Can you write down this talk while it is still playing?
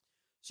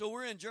So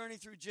we're in Journey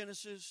Through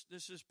Genesis.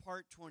 This is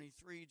part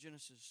 23,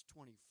 Genesis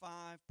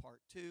 25, part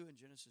 2, and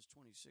Genesis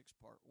 26,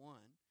 part 1.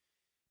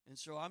 And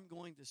so I'm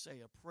going to say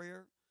a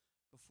prayer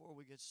before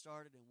we get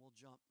started, and we'll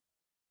jump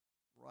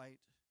right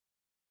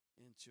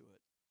into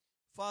it.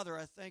 Father,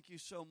 I thank you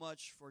so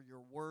much for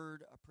your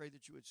word. I pray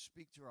that you would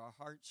speak to our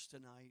hearts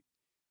tonight.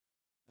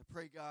 I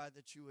pray, God,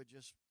 that you would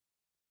just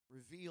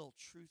reveal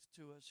truth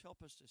to us.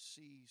 Help us to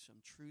see some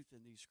truth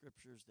in these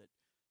scriptures that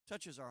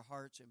touches our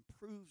hearts,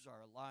 improves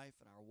our life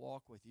and our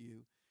walk with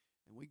you.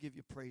 And we give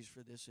you praise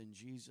for this in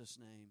Jesus'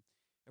 name.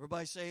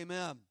 Everybody say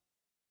amen.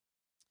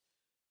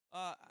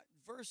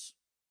 Verse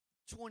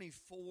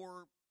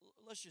 24,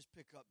 let's just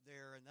pick up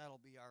there, and that'll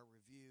be our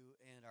review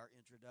and our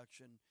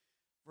introduction.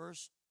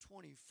 Verse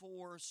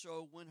 24,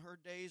 so when her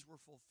days were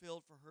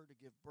fulfilled for her to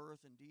give birth,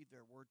 indeed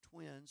there were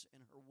twins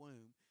in her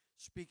womb,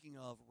 speaking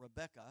of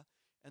Rebekah,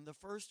 and the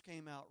first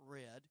came out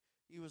red.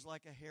 He was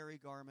like a hairy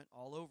garment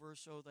all over,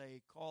 so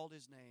they called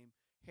his name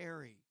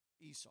Hairy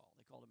Esau.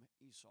 They called him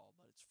Esau,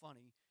 but it's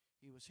funny.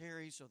 He was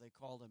hairy, so they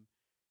called him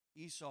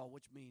Esau,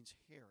 which means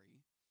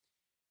hairy.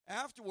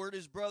 Afterward,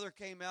 his brother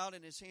came out,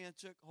 and his hand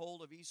took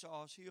hold of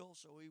Esau's heel,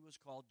 so he was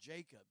called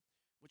Jacob,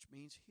 which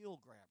means heel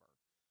grabber.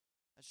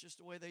 That's just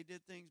the way they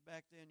did things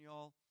back then,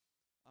 y'all.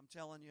 I'm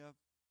telling you,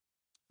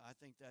 I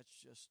think that's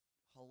just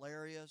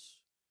hilarious.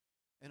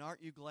 And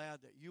aren't you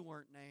glad that you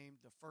weren't named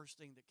the first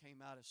thing that came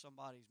out of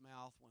somebody's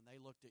mouth when they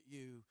looked at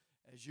you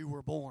as you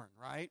were born,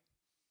 right?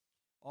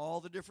 All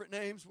the different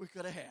names we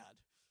could have had.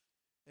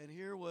 And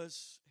here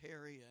was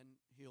hairy and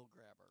heel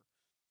grabber.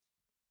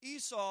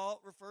 Esau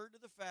referred to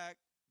the fact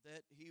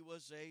that he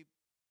was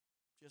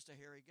just a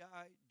hairy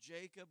guy.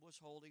 Jacob was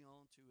holding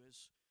on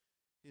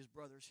to his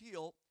brother's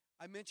heel.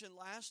 I mentioned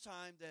last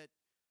time that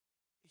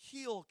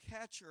heel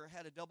catcher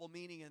had a double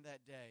meaning in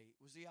that day.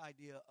 It was the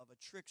idea of a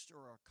trickster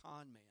or a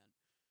con man.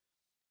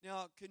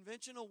 Now,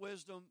 conventional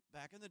wisdom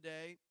back in the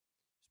day,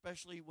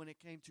 especially when it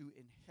came to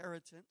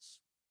inheritance,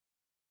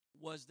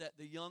 was that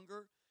the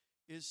younger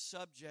is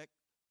subject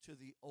to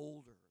the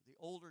older. The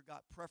older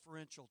got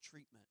preferential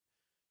treatment.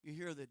 You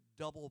hear the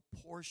double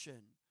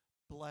portion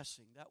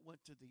blessing. That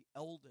went to the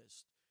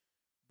eldest.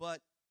 But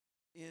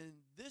in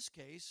this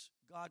case,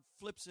 God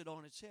flips it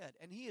on its head.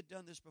 And he had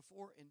done this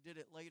before and did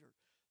it later.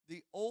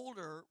 The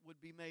older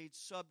would be made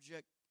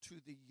subject to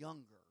the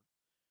younger.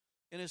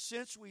 In a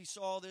sense, we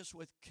saw this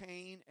with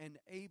Cain and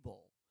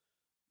Abel.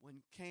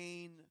 When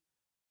Cain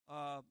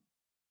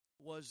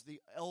was the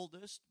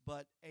eldest,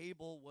 but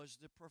Abel was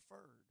the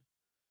preferred.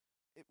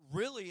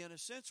 Really, in a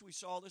sense, we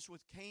saw this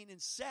with Cain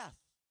and Seth,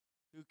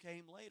 who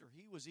came later.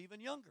 He was even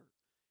younger,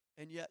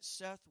 and yet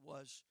Seth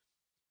was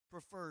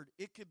preferred.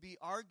 It could be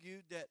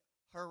argued that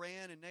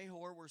Haran and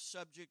Nahor were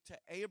subject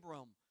to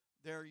Abram,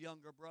 their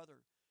younger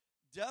brother.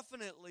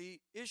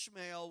 Definitely,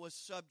 Ishmael was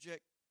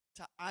subject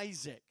to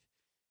Isaac.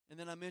 And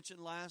then I mentioned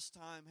last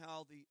time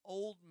how the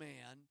old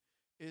man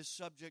is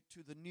subject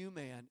to the new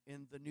man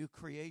in the new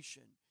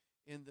creation,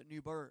 in the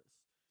new birth.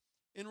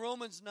 In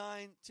Romans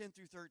 9, 10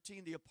 through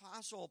 13, the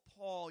Apostle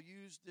Paul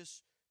used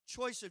this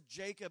choice of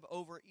Jacob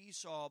over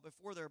Esau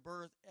before their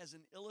birth as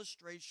an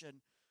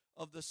illustration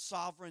of the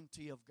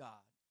sovereignty of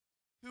God.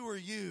 Who are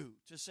you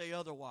to say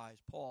otherwise,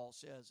 Paul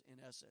says in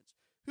essence.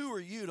 Who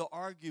are you to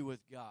argue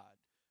with God?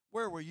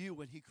 Where were you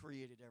when he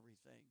created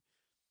everything?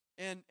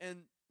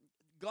 And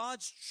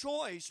God's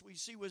choice, we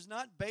see, was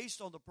not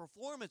based on the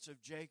performance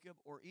of Jacob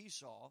or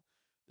Esau.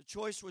 The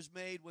choice was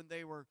made when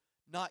they were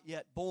not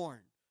yet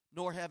born,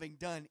 nor having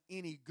done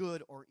any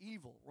good or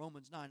evil.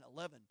 Romans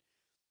 9:11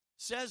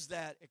 says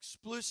that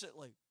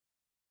explicitly.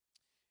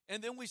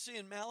 And then we see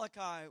in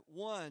Malachi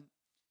 1,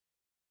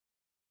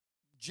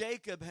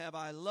 Jacob have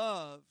I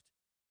loved,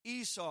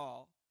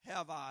 Esau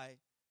have I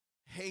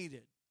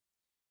hated.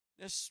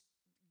 This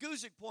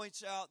Guzik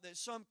points out that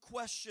some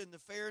question the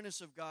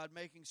fairness of God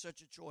making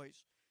such a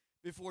choice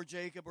before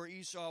Jacob or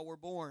Esau were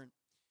born.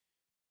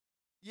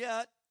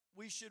 Yet,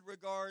 we should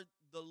regard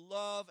the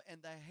love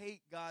and the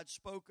hate God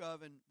spoke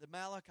of in the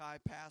Malachi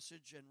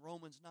passage in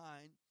Romans 9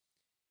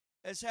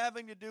 as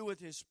having to do with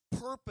his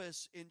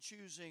purpose in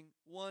choosing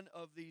one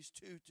of these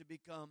two to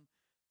become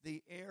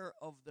the heir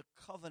of the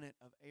covenant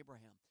of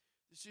Abraham.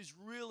 This is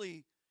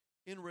really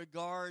in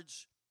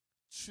regards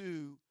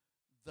to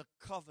the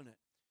covenant.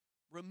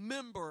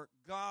 Remember,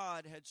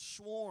 God had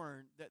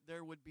sworn that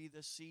there would be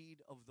the seed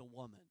of the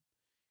woman.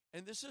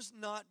 And this is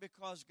not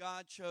because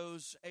God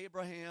chose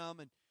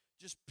Abraham and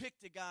just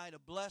picked a guy to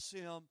bless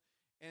him,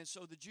 and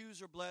so the Jews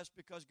are blessed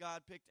because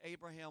God picked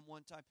Abraham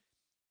one time.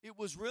 It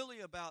was really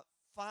about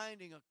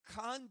finding a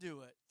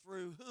conduit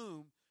through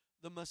whom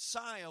the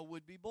Messiah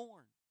would be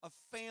born, a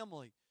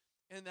family.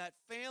 And that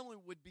family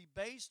would be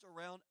based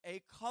around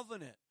a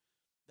covenant,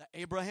 the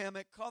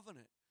Abrahamic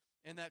covenant.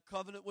 And that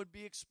covenant would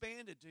be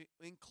expanded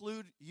to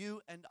include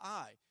you and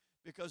I.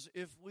 Because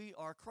if we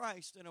are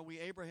Christ, then are we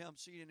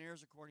Abraham's seed and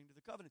heirs according to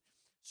the covenant.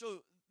 So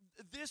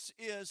this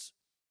is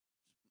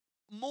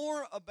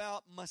more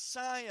about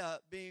Messiah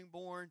being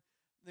born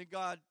than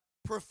God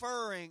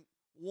preferring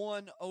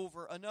one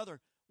over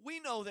another. We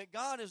know that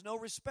God is no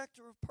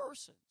respecter of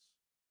persons.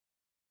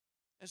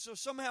 And so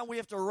somehow we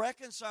have to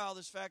reconcile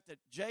this fact that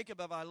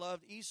Jacob have I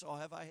loved, Esau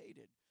have I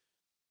hated.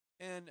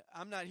 And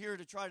I'm not here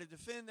to try to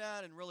defend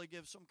that and really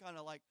give some kind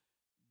of like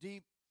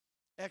deep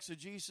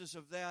exegesis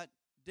of that,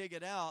 dig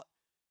it out.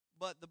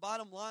 But the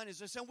bottom line is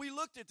this, and we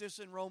looked at this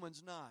in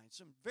Romans 9,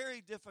 some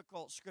very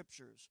difficult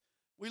scriptures.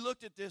 We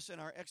looked at this in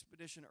our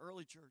Expedition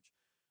Early Church.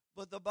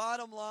 But the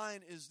bottom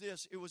line is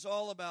this, it was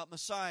all about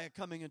Messiah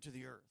coming into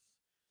the earth.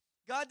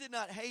 God did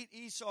not hate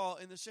Esau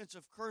in the sense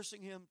of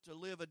cursing him to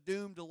live a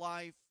doomed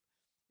life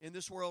in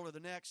this world or the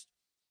next.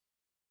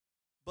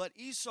 But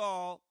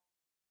Esau,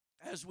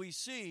 as we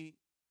see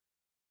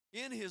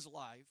in his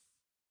life,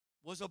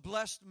 was a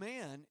blessed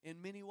man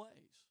in many ways.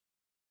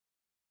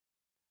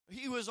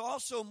 He was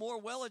also more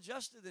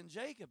well-adjusted than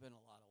Jacob in a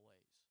lot of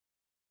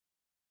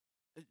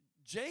ways.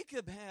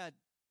 Jacob had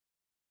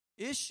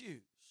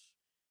issues.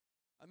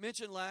 I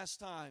mentioned last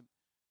time,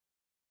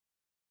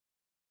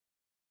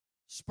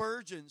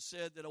 Spurgeon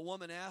said that a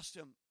woman asked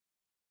him,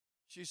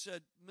 she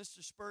said,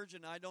 Mr.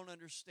 Spurgeon, I don't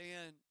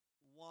understand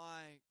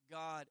why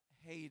God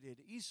hated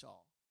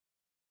Esau.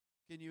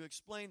 Can you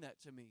explain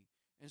that to me?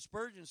 And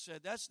Spurgeon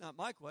said, that's not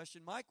my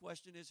question. My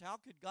question is, how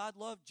could God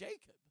love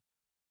Jacob?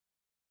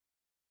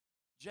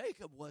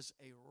 Jacob was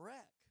a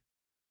wreck.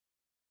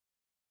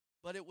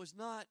 But it was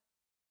not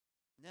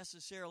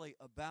necessarily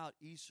about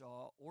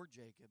Esau or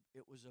Jacob.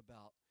 It was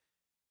about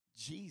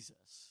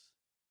Jesus.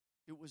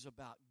 It was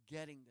about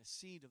getting the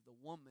seed of the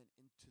woman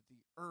into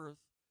the earth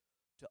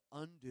to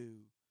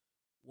undo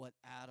what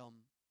Adam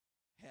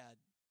had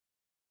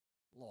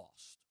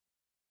lost.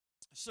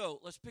 So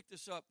let's pick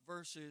this up,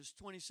 verses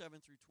 27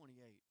 through 28.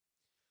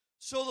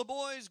 So the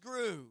boys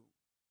grew.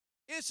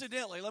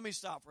 Incidentally, let me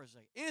stop for a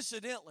second.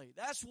 Incidentally,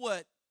 that's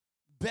what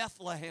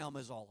Bethlehem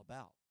is all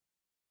about.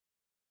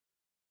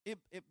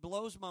 It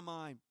blows my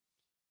mind.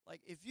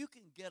 Like, if you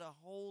can get a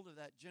hold of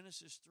that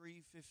Genesis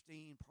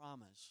 3:15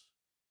 promise,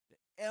 that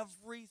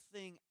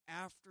everything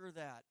after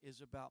that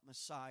is about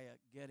Messiah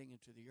getting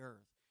into the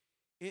earth,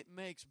 it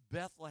makes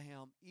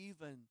Bethlehem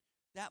even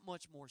that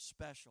much more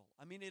special.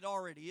 I mean, it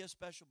already is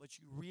special, but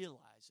you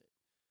realize it.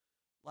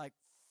 Like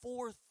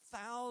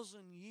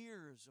 4,000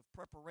 years of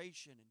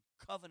preparation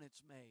and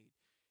covenants made,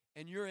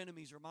 and your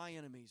enemies are my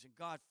enemies, and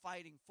God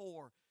fighting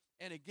for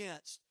and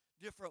against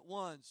different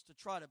ones to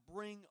try to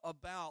bring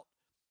about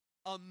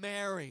a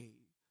Mary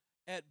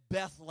at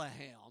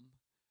Bethlehem,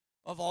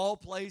 of all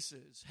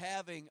places,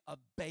 having a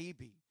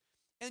baby.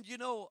 And you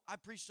know, I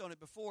preached on it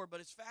before, but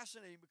it's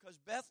fascinating because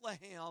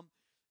Bethlehem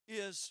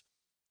is,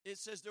 it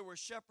says there were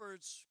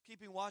shepherds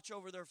keeping watch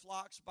over their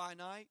flocks by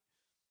night.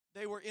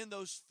 They were in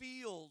those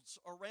fields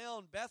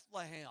around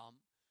Bethlehem,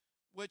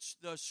 which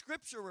the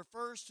scripture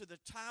refers to the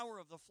tower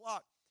of the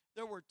flock.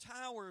 There were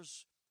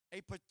towers,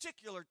 a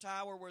particular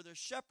tower where the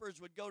shepherds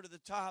would go to the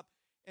top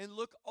and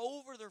look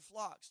over their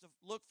flocks to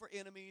look for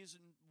enemies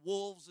and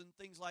wolves and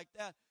things like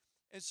that.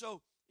 And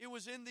so it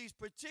was in these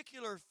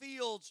particular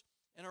fields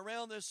and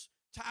around this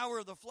tower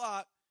of the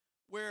flock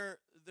where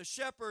the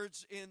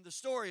shepherds in the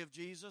story of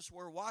Jesus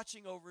were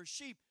watching over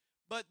sheep.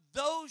 But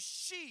those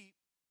sheep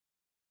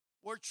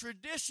were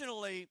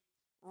traditionally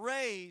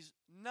raised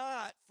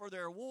not for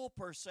their wool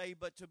per se,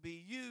 but to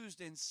be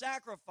used in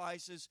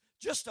sacrifices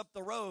just up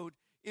the road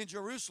in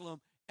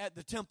Jerusalem at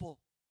the temple.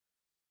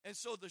 And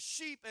so the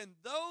sheep in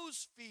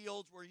those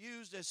fields were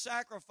used as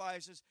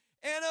sacrifices,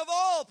 and of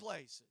all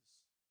places.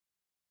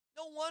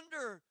 No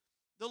wonder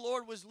the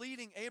Lord was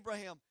leading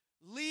Abraham,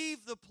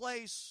 leave the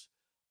place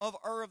of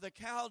Ur of the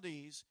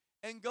Chaldees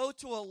and go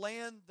to a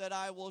land that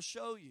I will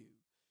show you.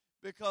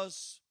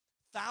 Because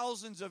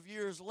thousands of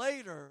years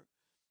later,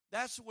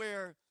 that's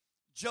where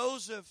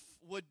Joseph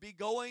would be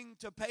going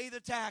to pay the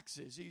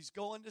taxes. He's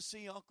going to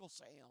see Uncle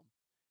Sam.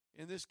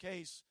 In this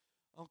case,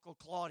 Uncle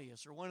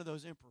Claudius, or one of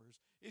those emperors.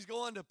 He's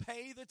going to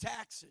pay the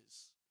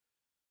taxes.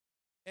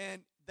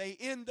 And they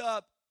end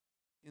up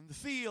in the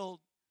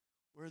field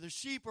where the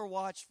sheep are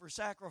watched for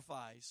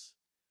sacrifice.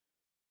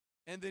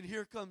 And then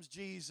here comes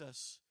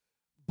Jesus,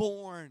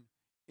 born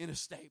in a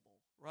stable,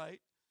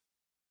 right?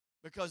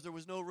 Because there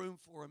was no room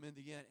for him in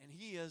the end. And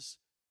he is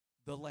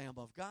the Lamb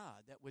of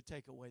God that would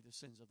take away the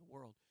sins of the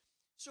world.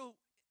 So,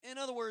 in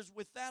other words,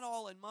 with that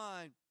all in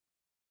mind,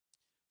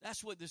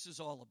 that's what this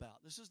is all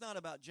about. This is not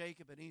about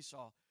Jacob and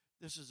Esau.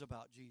 This is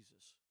about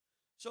Jesus.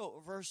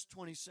 So, verse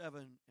 27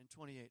 and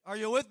 28. Are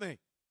you with me?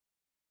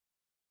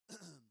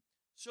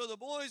 So the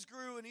boys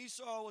grew, and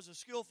Esau was a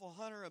skillful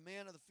hunter, a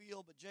man of the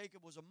field, but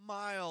Jacob was a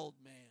mild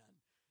man,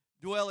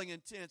 dwelling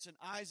in tents. And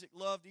Isaac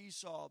loved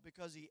Esau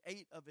because he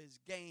ate of his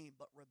game,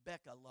 but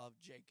Rebekah loved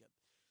Jacob.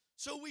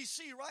 So we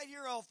see right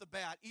here off the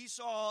bat,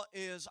 Esau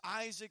is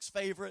Isaac's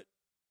favorite,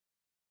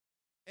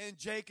 and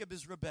Jacob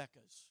is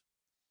Rebekah's.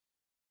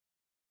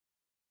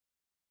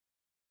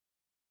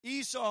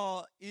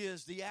 Esau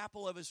is the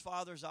apple of his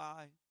father's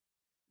eye.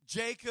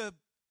 Jacob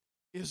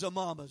is a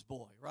mama's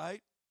boy,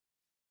 right?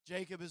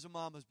 Jacob is a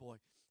mama's boy.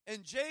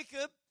 And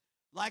Jacob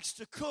likes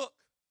to cook,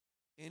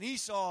 and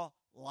Esau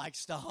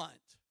likes to hunt.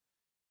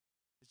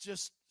 It's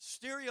just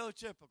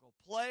stereotypical,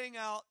 playing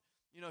out,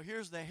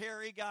 here's the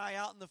hairy guy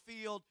out in the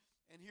field,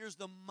 and here's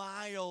the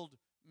mild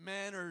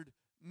mannered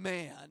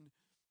man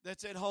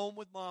that's at home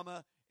with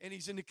mama, and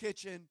he's in the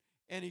kitchen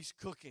and he's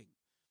cooking.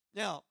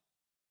 Now,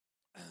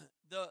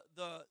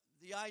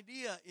 the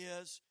idea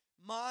is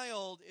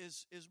mild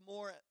is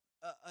more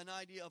an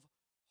idea of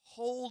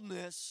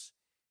wholeness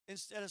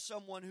instead of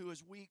someone who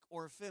is weak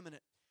or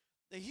effeminate.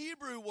 The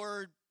Hebrew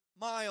word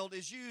mild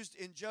is used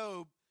in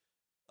Job,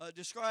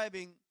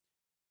 describing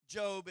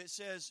Job. It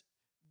says,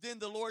 "Then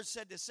the Lord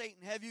said to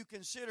Satan, have you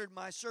considered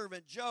my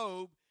servant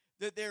Job,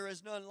 that there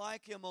is none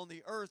like him on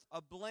the earth,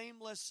 a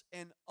blameless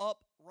and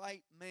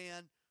upright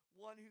man,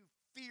 one who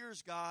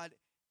fears God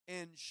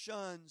and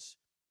shuns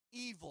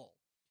evil."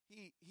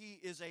 He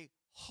is a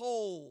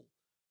whole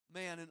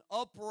man, an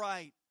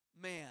upright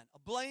man, a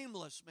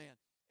blameless man.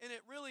 And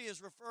it really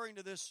is referring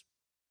to this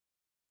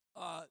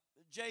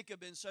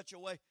Jacob in such a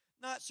way,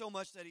 not so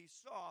much that he's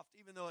soft,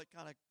 even though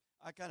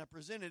I kind of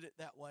presented it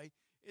that way.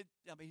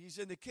 He's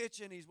in the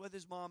kitchen, he's with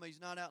his mama,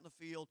 he's not out in the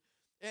field.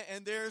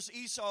 And there's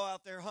Esau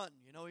out there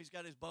hunting. You know, he's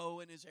got his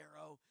bow and his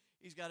arrow.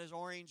 He's got his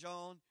orange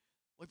on.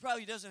 Well, he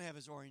probably doesn't have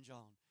his orange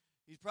on.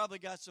 He's probably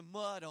got some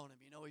mud on him.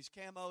 You know, he's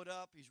camoed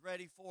up. He's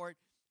ready for it.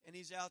 And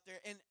he's out there.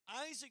 And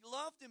Isaac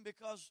loved him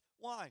because,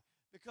 why?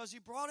 Because he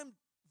brought him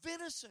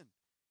venison.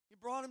 He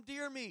brought him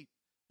deer meat.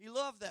 He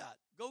loved that.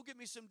 Go get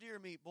me some deer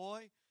meat,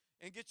 boy,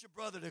 and get your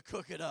brother to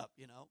cook it up,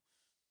 you know.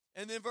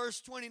 And then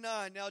verse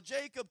 29, now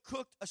Jacob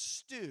cooked a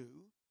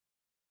stew,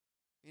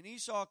 and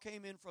Esau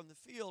came in from the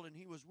field, and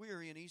he was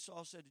weary. And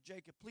Esau said to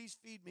Jacob, please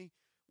feed me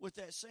with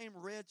that same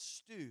red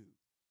stew,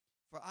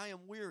 for I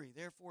am weary.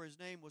 Therefore his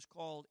name was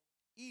called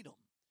Edom.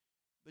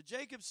 But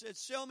Jacob said,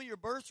 sell me your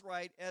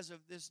birthright as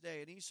of this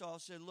day. And Esau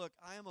said, look,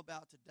 I am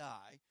about to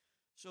die,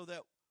 so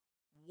that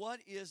what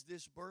is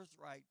this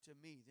birthright to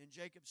me? Then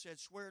Jacob said,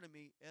 swear to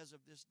me as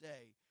of this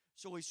day.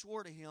 So he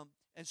swore to him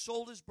and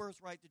sold his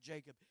birthright to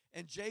Jacob.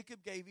 And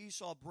Jacob gave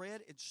Esau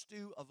bread and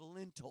stew of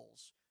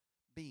lentils,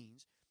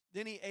 beans.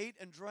 Then he ate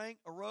and drank,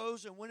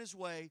 arose, and went his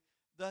way.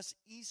 Thus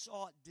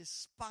Esau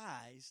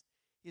despised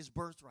his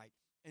birthright.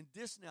 And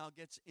this now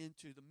gets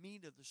into the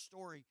meat of the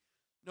story.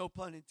 No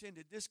pun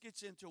intended. This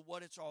gets into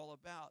what it's all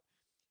about.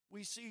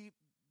 We see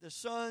the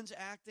sons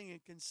acting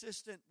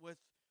inconsistent with,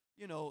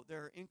 you know,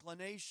 their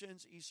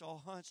inclinations. Esau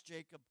hunts,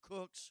 Jacob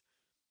cooks.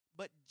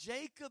 But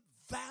Jacob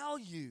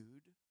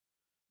valued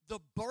the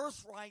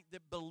birthright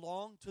that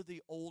belonged to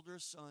the older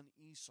son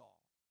Esau.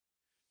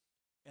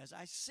 As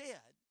I said,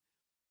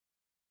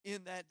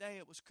 in that day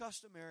it was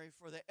customary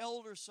for the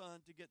elder son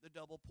to get the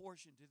double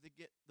portion, to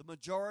get the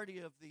majority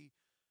of the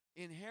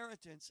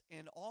inheritance,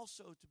 and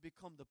also to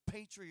become the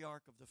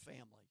patriarch of the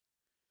family.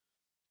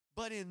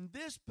 But in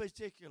this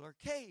particular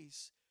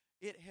case,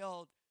 it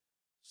held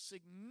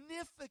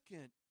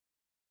significant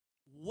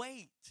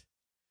weight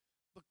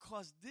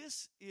because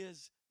this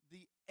is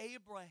the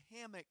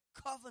Abrahamic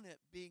covenant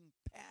being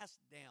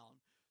passed down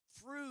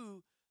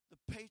through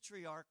the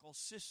patriarchal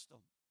system.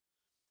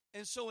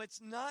 And so it's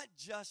not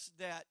just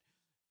that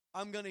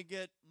I'm going to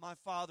get my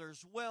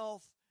father's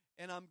wealth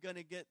and I'm going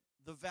to get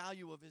the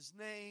value of his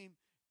name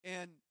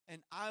and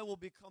I will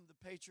become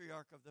the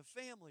patriarch of the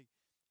family.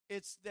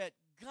 It's that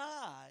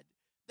God,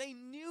 they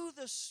knew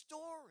the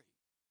story.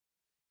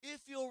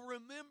 If you'll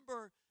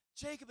remember,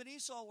 Jacob and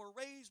Esau were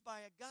raised by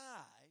a guy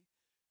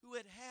who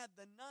had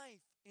the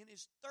knife in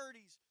his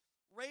 30s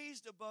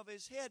raised above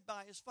his head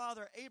by his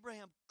father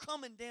Abraham,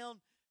 coming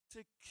down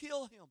to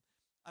kill him.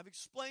 I've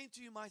explained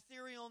to you my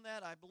theory on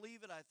that. I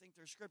believe it. I think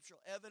there's scriptural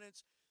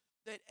evidence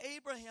that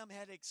Abraham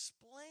had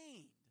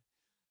explained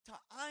to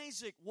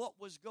Isaac what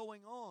was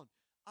going on.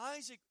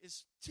 Isaac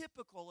is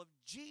typical of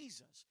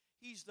Jesus.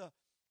 He's the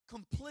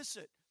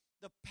complicit,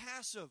 the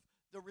passive,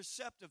 the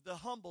receptive, the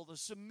humble, the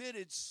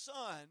submitted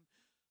son,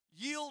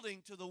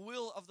 yielding to the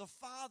will of the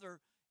Father,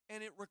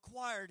 and it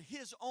required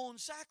his own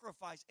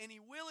sacrifice. And he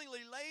willingly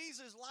lays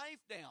his life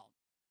down.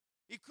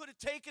 He could have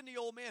taken the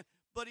old man,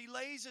 but he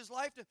lays his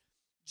life down.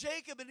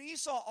 Jacob and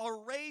Esau are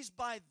raised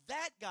by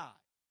that guy.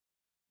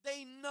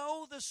 They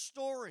know the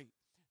story.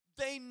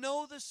 They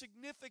know the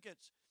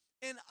significance.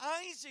 And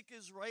Isaac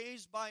is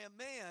raised by a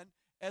man,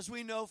 as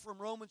we know from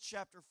Romans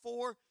chapter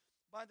 4.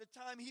 By the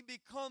time he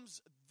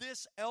becomes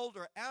this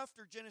elder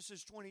after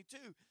Genesis 22,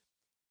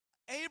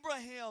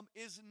 Abraham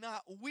is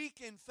not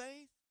weak in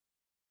faith.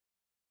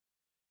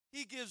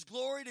 He gives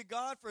glory to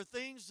God for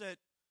things that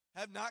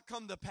have not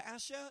come to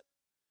pass yet.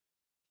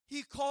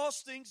 He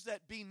calls things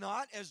that be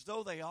not as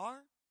though they are.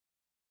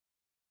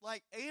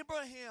 Like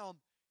Abraham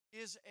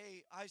is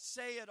I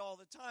say it all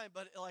the time,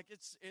 but like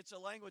it's a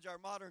language our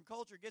modern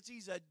culture gets.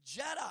 He's a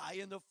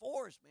Jedi in the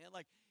Force, man.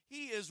 Like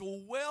he is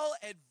well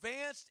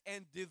advanced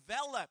and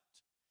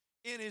developed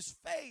in his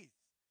faith.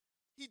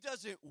 He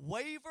doesn't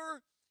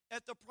waver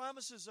at the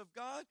promises of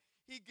God.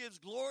 He gives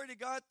glory to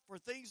God for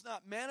things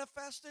not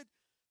manifested.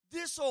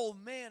 This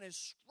old man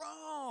is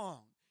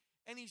strong,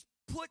 and he's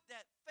put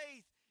that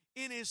faith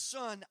in his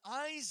son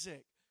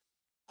Isaac.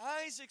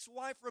 Isaac's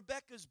wife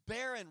Rebekah's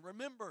barren,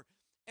 remember,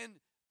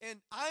 and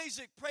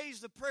Isaac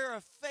prays the prayer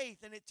of faith,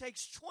 and it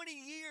takes 20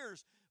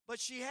 years, but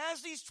she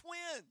has these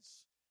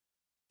twins.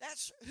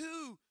 That's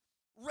who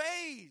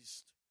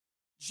raised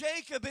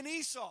Jacob and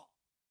Esau.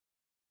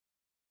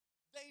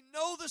 They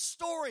know the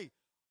story.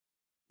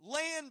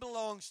 Land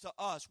belongs to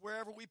us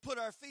wherever we put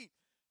our feet.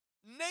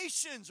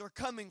 Nations are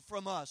coming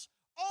from us.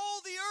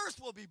 All the earth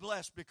will be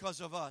blessed because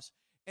of us.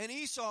 And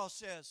Esau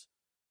says,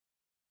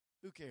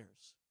 who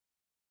cares?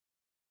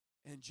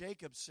 And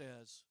Jacob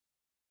says,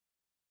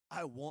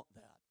 I want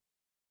that.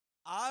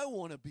 I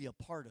want to be a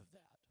part of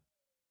that.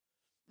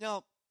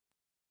 Now,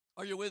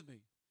 are you with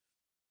me?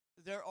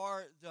 There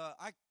are the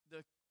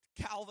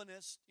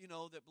Calvinists,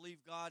 that believe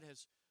God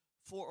has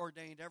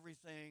foreordained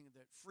everything,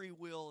 that free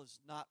will is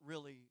not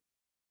really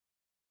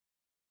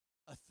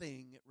a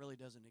thing. It really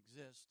doesn't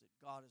exist.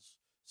 That God has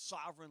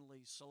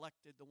sovereignly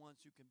selected the ones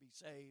who can be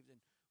saved and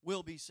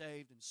will be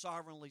saved, and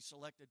sovereignly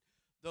selected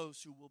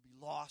those who will be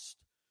lost.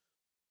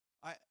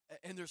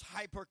 And there's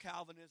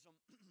hyper-Calvinism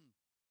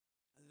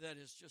that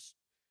is just,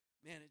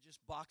 man, it just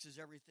boxes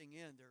everything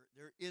in.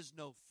 There is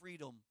no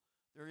freedom.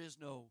 There is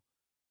no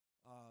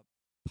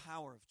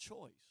power of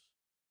choice.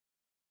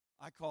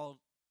 I call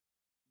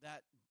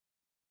that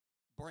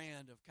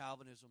brand of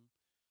Calvinism,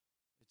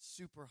 it's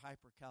super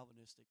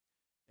hyper-Calvinistic,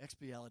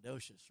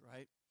 expialidocious,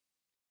 right?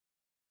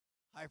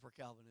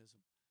 Hyper-Calvinism.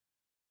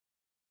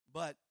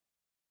 But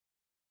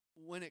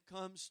when it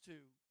comes to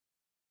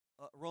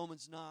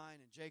Romans 9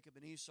 and Jacob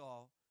and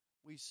Esau,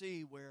 we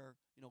see where,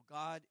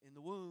 God in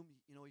the womb,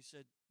 he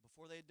said,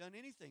 before they had done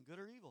anything, good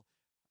or evil,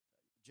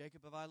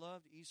 Jacob have I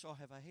loved, Esau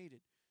have I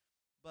hated.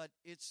 But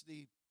it's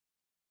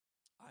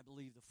I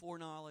believe, the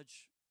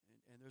foreknowledge,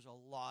 and there's a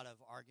lot of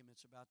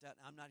arguments about that.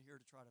 And I'm not here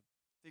to try to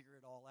figure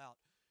it all out.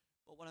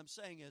 But what I'm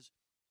saying is,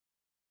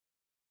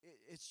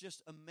 it's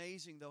just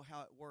amazing, though,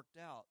 how it worked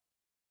out.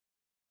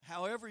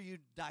 However you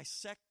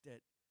dissect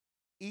it,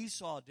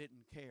 Esau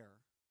didn't care,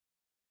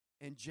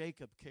 and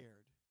Jacob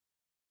cared.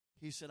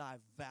 He said, I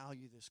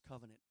value this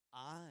covenant.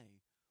 I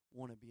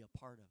want to be a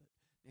part of it.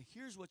 Now,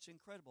 here's what's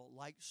incredible.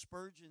 Like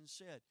Spurgeon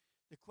said,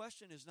 the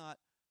question is not,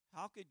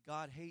 how could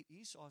God hate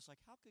Esau? It's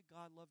like, how could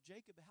God love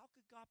Jacob? How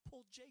could God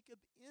pull Jacob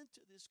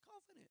into this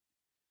covenant?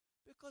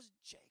 Because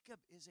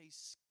Jacob is a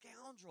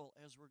scoundrel,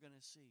 as we're going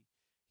to see.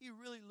 He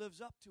really lives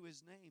up to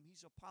his name.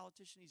 He's a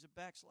politician. He's a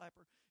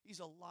backslapper. He's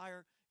a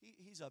liar.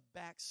 He's a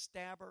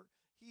backstabber.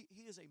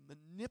 He is a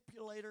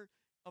manipulator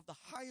of the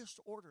highest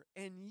order.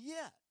 And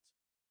yet,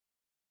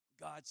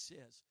 God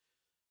says,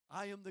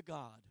 I am the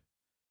God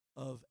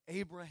of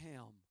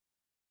Abraham,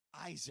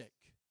 Isaac,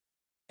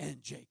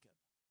 and Jacob.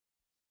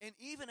 And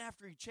even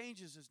after he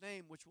changes his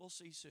name, which we'll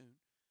see soon,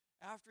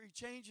 after he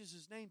changes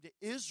his name to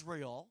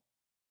Israel,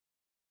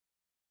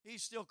 he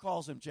still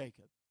calls him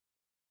Jacob.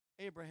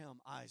 Abraham,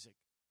 Isaac,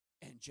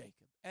 and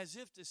Jacob. As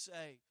if to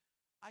say,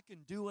 I can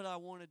do what I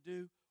want to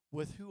do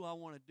with who I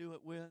want to do it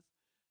with.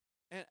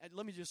 And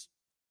let me just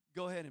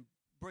go ahead and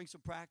bring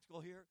some practical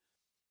here.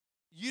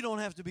 You don't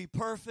have to be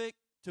perfect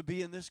to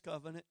be in this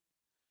covenant.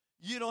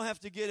 You don't have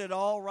to get it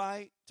all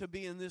right to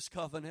be in this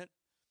covenant.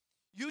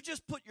 You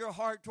just put your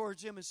heart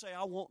towards him and say,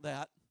 I want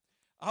that.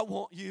 I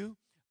want you.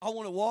 I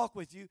want to walk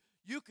with you.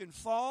 You can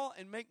fall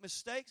and make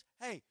mistakes.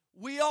 Hey,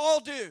 we all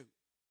do.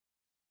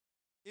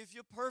 If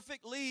you're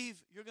perfect,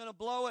 leave. You're going to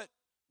blow it.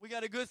 We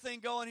got a good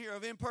thing going here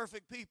of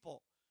imperfect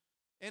people.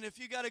 And if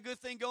you got a good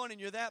thing going and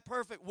you're that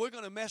perfect, we're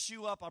going to mess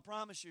you up, I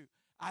promise you.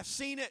 I've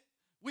seen it.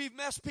 We've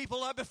messed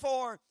people up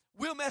before.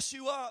 We'll mess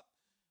you up.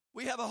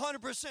 We have a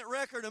 100%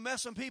 record of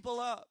messing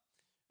people up.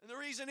 And the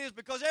reason is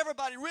because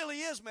everybody really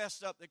is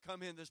messed up that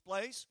come in this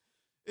place.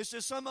 It's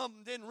just some of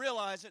them didn't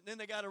realize it, and then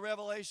they got a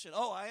revelation.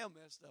 Oh, I am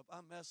messed up.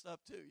 I'm messed up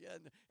too. Yeah,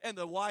 and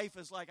the wife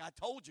is like, I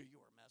told you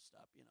were messed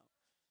up,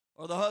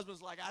 Or the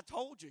husband's like, I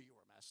told you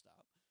were messed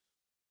up.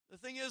 The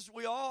thing is,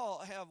 we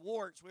all have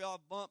warts. We all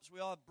have bumps. We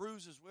all have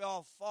bruises. We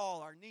all fall.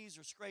 Our knees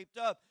are scraped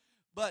up.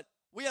 But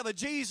we have a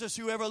Jesus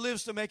who ever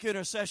lives to make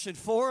intercession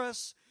for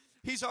us.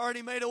 He's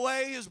already made a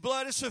way. His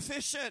blood is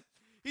sufficient.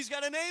 He's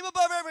got a name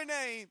above every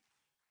name.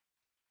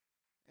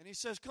 And he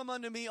says, come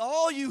unto me,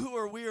 all you who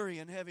are weary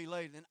and heavy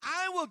laden, and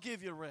I will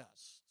give you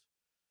rest.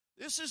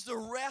 This is the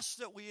rest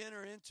that we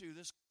enter into,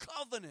 this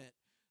covenant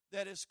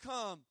that has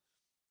come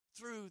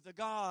through the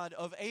God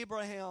of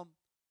Abraham,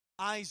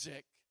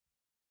 Isaac,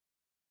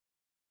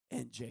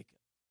 and Jacob.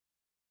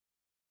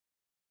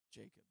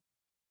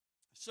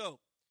 So,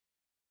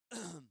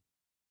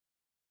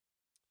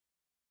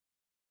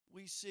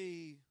 we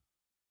see,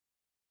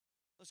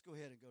 let's go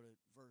ahead and go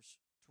to verse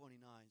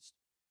 29.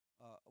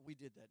 We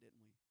did that,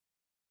 didn't we?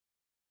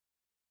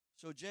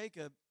 So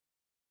Jacob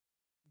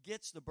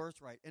gets the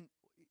birthright. And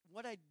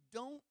what I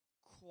don't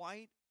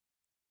quite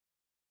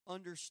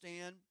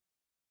understand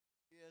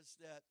is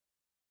that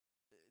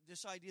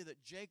this idea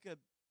that Jacob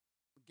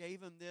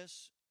gave him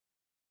this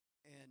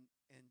and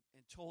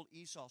told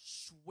Esau,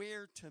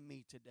 swear to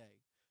me today.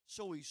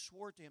 So he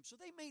swore to him. So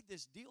they made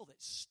this deal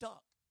that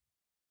stuck.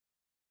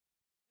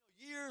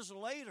 Years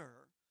later,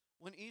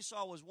 when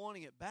Esau was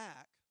wanting it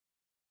back,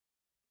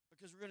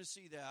 because we're going to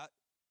see that,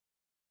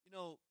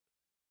 the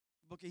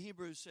book of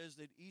Hebrews says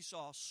that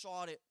Esau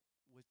sought it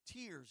with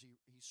tears.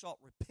 He sought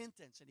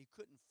repentance, and he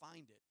couldn't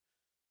find it.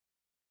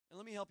 And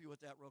let me help you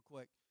with that real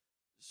quick.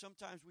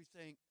 sometimes we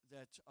think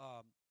that,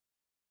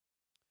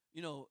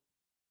 you know,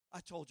 I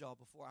told y'all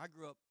before, I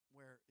grew up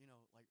where,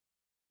 like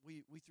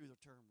we threw the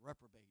term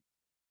reprobate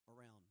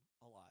around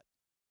a lot.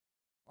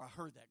 Or I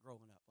heard that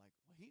growing up, like,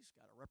 well, he's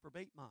got a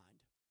reprobate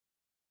mind.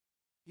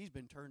 He's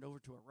been turned over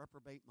to a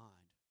reprobate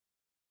mind.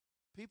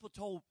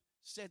 People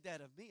said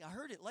that of me. I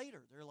heard it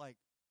later. They're like,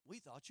 we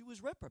thought you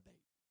was reprobate.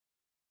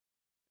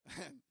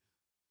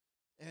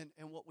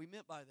 and what we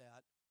meant by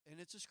that, and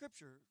it's a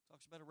scripture,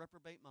 talks about a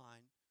reprobate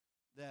mind,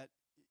 that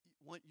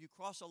when you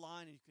cross a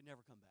line and you can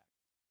never come back.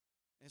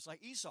 And it's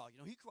like Esau,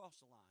 he crossed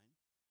the line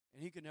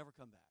and he could never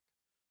come back.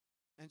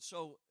 And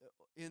so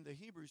in the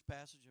Hebrews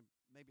passage, and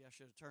maybe I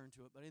should have turned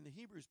to it, but in the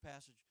Hebrews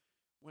passage,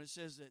 when it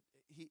says that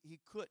he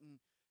couldn't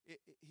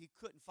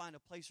find a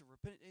place of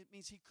repentance, it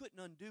means he couldn't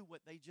undo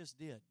what they just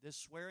did. This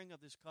swearing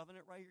of this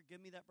covenant right here,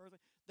 give me that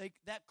birthright,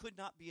 that could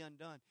not be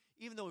undone.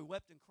 Even though he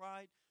wept and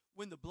cried,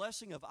 when the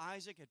blessing of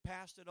Isaac had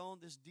passed it on,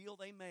 this deal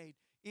they made,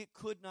 it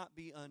could not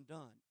be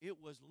undone. It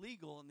was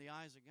legal in the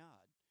eyes of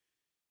God.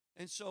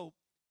 And so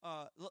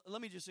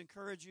let me just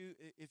encourage you,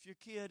 if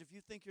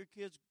you think your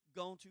kid's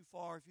gone too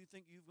far, if you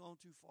think you've gone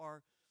too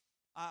far,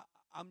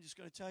 I'm just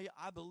going to tell you,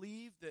 I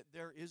believe that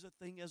there is a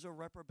thing as a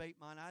reprobate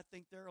mind. I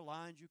think there are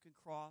lines you can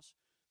cross,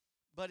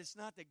 but it's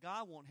not that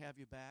God won't have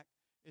you back.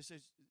 It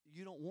says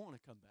you don't want to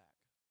come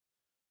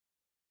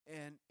back.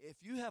 And if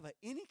you have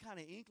any kind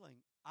of inkling,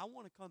 I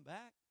want to come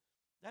back,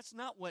 that's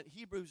not what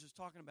Hebrews is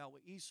talking about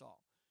with Esau.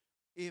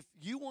 If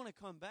you want to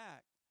come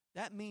back,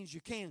 that means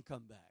you can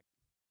come back.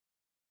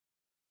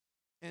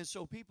 And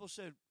so people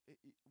said,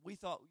 we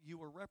thought you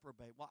were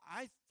reprobate. Well,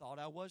 I thought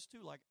I was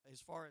too, like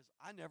as far as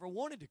I never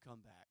wanted to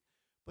come back.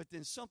 But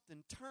then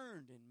something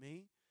turned in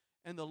me,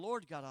 and the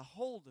Lord got a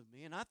hold of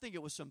me. And I think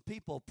it was some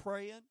people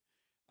praying.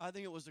 I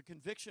think it was the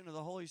conviction of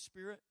the Holy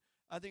Spirit.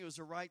 I think it was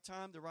the right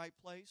time, the right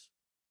place.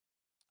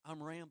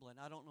 I'm rambling.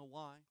 I don't know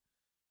why.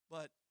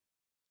 But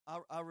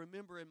I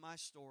remember in my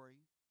story,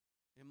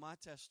 in my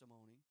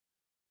testimony,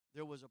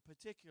 there was a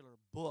particular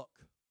book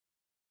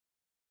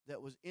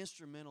that was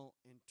instrumental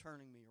in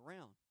turning me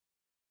around.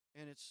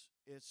 And it's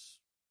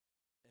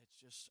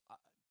just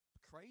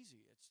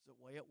crazy. It's the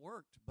way it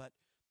worked. But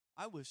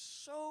I was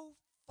so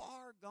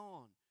far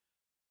gone.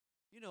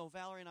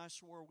 Valerie and I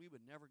swore we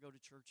would never go to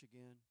church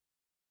again.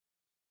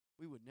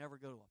 We would never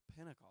go to a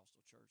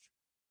Pentecostal church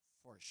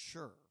for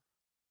sure.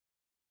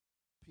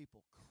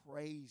 People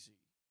crazy,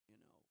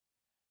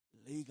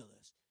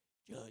 legalist,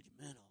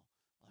 judgmental.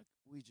 Like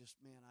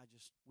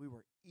we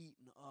were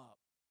eaten up.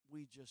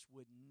 We just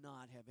would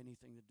not have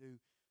anything to do,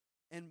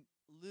 and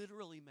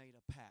literally made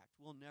a pact.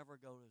 We'll never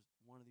go to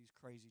one of these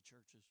crazy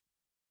churches.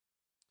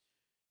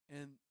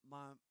 And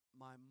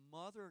my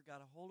mother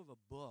got a hold of a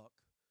book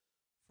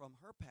from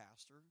her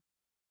pastor,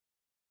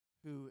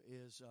 who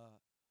is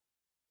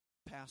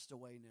passed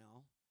away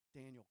now,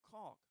 Daniel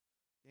Calk.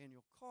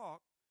 Daniel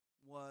Calk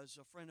was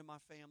a friend of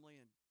my family,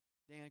 and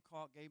Dan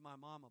Calk gave my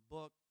mom a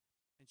book,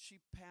 and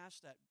she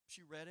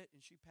read it,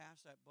 and she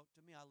passed that book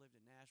to me. I lived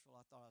in Nashville.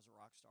 I thought I was a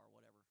rock star,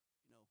 whatever.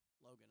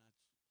 Logan, I was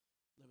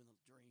living the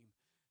dream.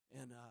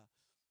 And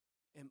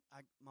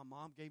my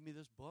mom gave me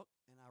this book,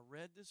 and I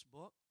read this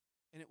book,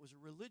 and it was a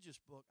religious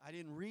book. I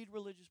didn't read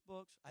religious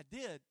books. I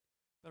did,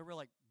 but I read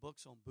like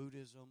books on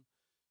Buddhism,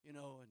 and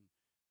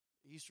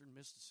Eastern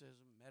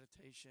mysticism,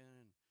 meditation,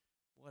 and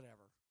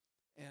whatever.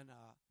 And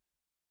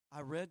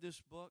I read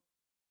this book,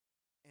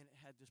 and it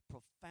had this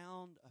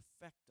profound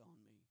effect on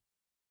me.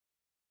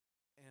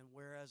 And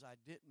whereas I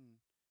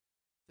didn't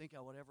think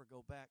I would ever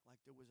go back, like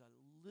there was a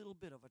little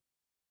bit of a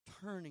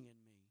turning in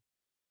me,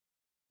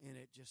 and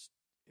it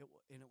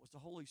was the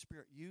Holy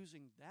Spirit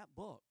using that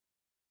book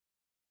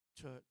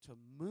to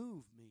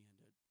move me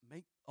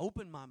and to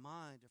open my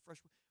mind to fresh.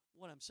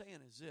 What I'm saying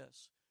is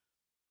this: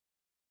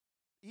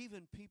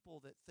 even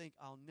people that think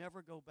I'll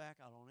never go back,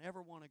 I don't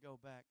ever want to go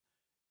back,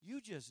 you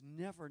just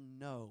never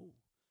know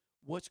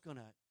what's going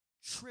to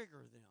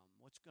trigger them,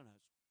 what's going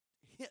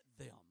to hit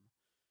them,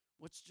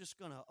 what's just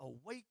going to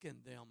awaken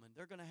them, and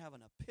they're going to have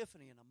an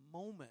epiphany in a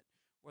moment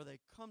where they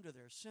come to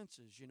their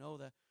senses.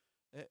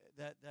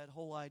 That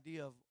whole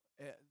idea of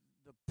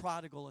the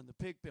prodigal in the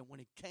pig pen, when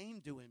he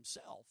came to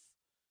himself,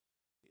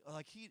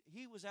 like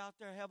he was out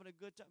there having a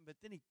good time, but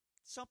then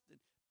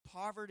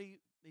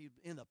poverty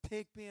in the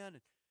pig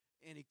pen,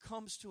 and he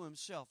comes to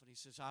himself and he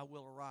says, I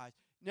will arise.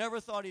 Never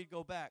thought he'd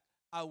go back.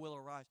 I will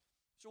arise.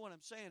 So what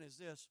I'm saying is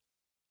this: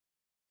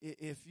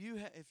 if you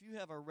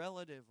have a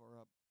relative or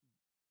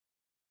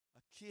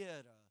a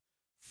kid,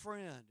 a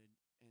friend,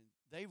 and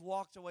they've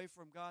walked away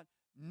from God,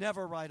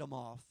 never write them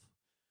off.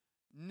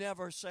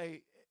 Never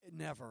say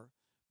never,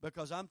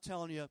 because I'm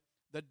telling you,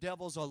 the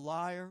devil's a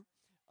liar.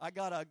 I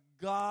got a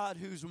God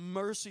whose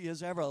mercy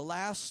is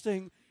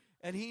everlasting,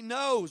 and he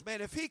knows,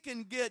 man, if he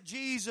can get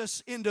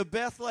Jesus into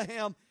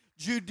Bethlehem,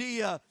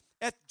 Judea,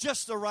 at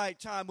just the right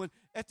time, when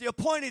at the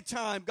appointed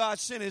time God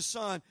sent his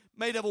son,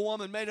 made of a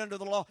woman, made under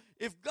the law.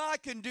 If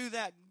God can do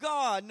that,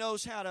 God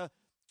knows how to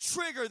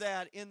trigger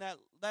that in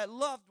that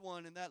loved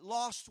one and that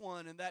lost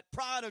one and that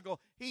prodigal.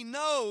 He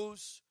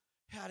knows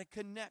how to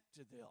connect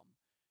to them.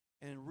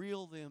 and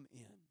reel them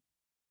in.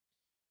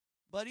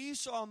 But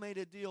Esau made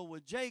a deal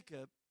with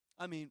Jacob,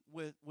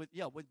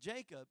 with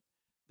Jacob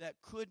that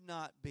could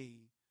not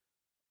be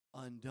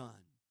undone.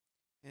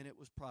 And it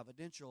was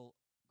providential.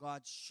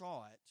 God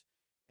saw it.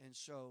 And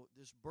so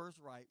this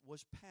birthright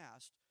was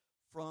passed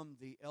from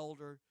the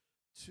elder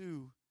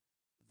to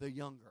the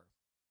younger.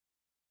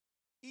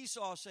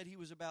 Esau said he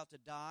was about to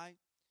die.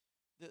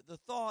 The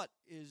thought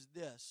is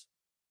this.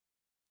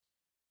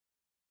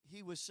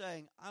 He was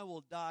saying, I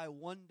will die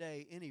one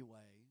day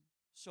anyway,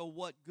 so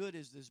what good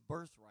is this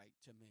birthright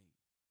to me?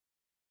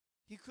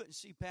 He couldn't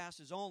see past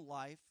his own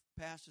life,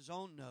 past his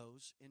own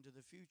nose, into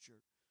the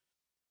future.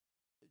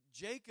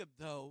 Jacob,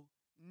 though,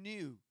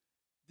 knew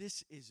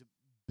this is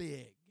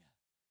big.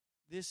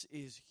 This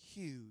is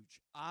huge.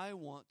 I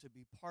want to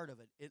be part of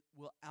it. It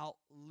will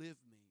outlive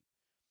me.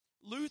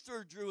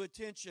 Luther drew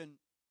attention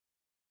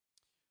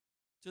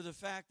to the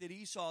fact that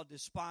Esau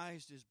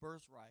despised his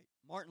birthright.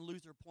 Martin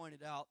Luther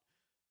pointed out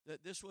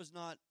that this was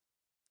not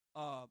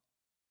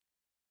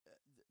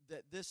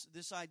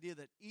this idea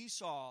that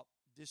Esau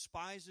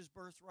despised his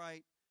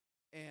birthright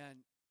and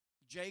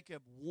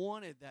Jacob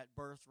wanted that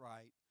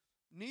birthright.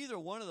 Neither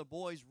one of the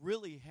boys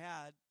really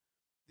had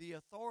the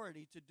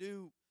authority to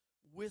do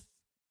with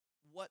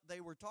what they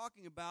were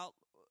talking about.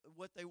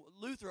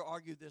 Luther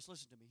argued this.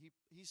 Listen to me.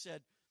 He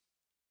said,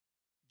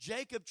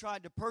 Jacob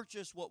tried to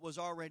purchase what was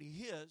already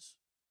his,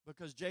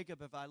 because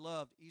Jacob have I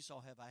loved,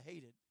 Esau have I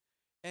hated.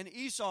 And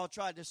Esau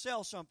tried to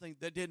sell something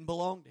that didn't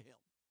belong to him.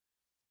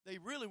 They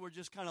really were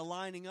just kind of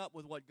lining up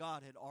with what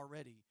God had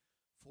already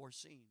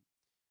foreseen.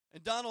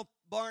 And Donald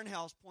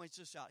Barnhouse points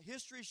this out.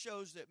 History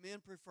shows that men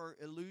prefer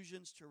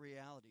illusions to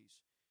realities.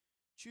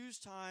 Choose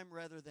time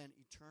rather than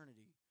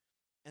eternity,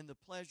 and the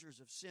pleasures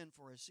of sin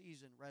for a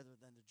season rather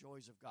than the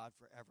joys of God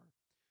forever.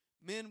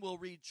 Men will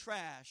read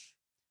trash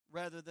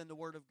rather than the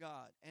Word of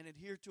God, and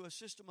adhere to a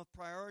system of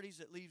priorities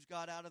that leaves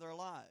God out of their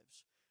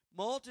lives.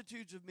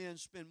 Multitudes of men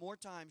spend more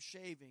time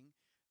shaving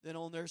than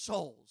on their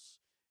souls,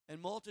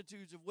 and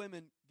multitudes of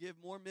women give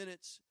more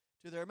minutes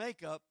to their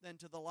makeup than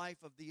to the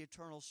life of the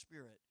eternal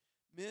Spirit.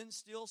 Men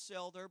still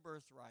sell their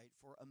birthright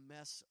for a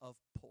mess of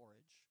porridge.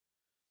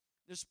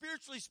 Now,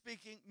 spiritually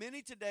speaking,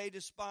 many today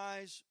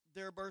despise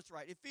their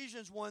birthright.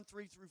 Ephesians 1,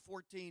 3 through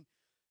 14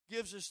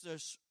 gives us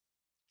this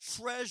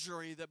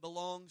treasury that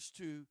belongs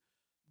to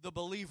the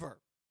believer.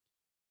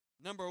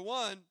 Number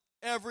one,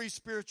 every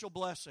spiritual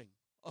blessing.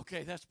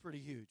 Okay, that's pretty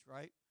huge,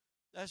 right?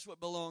 That's what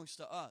belongs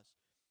to us.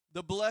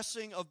 The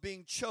blessing of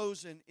being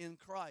chosen in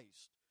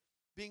Christ,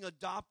 being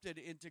adopted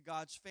into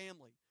God's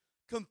family,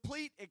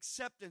 complete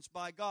acceptance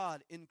by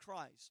God in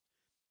Christ,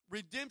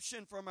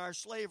 redemption from our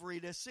slavery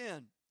to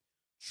sin,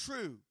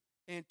 true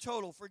and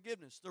total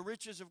forgiveness, the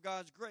riches of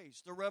God's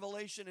grace, the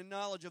revelation and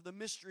knowledge of the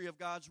mystery of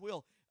God's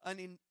will,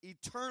 an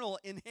eternal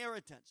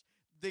inheritance,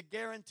 the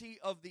guarantee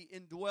of the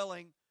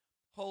indwelling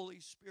Holy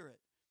Spirit.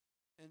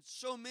 And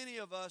so many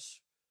of us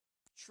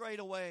trade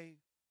away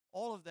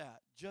all of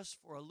that just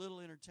for a little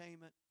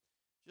entertainment,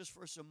 just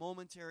for some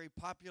momentary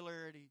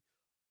popularity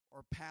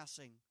or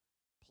passing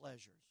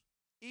pleasures.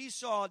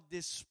 Esau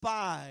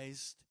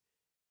despised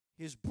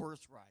his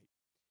birthright.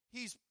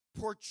 He's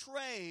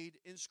portrayed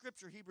in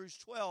Scripture, Hebrews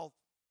 12,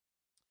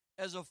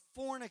 as a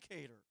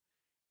fornicator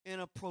and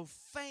a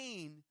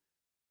profane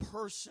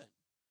person.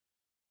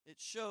 It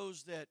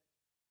shows that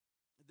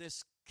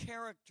this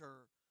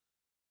character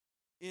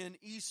in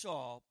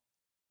Esau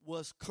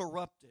was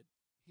corrupted.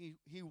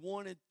 He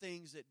wanted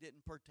things that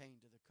didn't pertain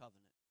to the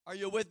covenant. Are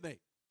you with me?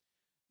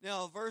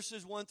 Now,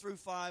 verses 1 through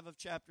 5 of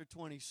chapter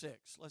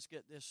 26. Let's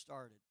get this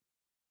started.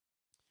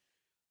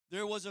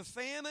 There was a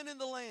famine in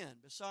the land,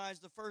 besides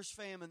the first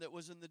famine that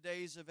was in the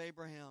days of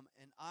Abraham,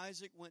 and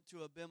Isaac went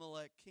to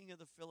Abimelech, king of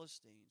the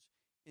Philistines,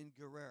 in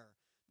Gerar.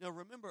 Now,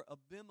 remember,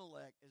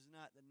 Abimelech is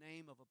not the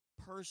name of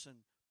a person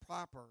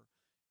proper.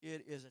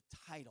 It is a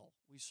title.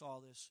 We saw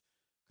this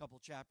a couple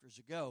chapters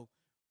ago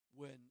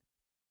when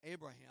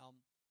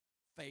Abraham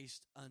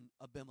faced an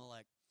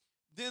Abimelech.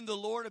 Then the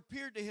Lord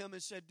appeared to him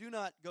and said, do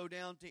not go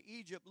down to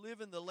Egypt.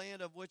 Live in the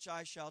land of which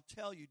I shall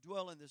tell you.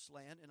 Dwell in this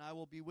land, and I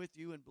will be with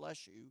you and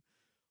bless you.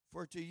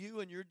 For to you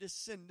and your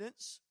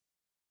descendants,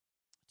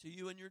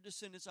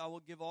 I will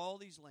give all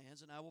these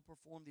lands, and I will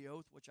perform the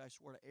oath which I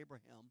swore to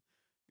Abraham,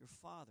 your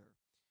father.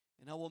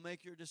 And I will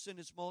make your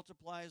descendants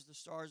multiply as the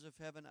stars of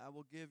heaven. I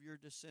will give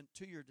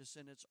to your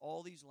descendants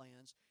all these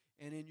lands,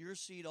 and in your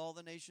seed all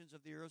the nations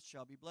of the earth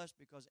shall be blessed,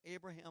 because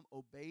Abraham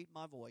obeyed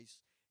my voice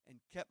and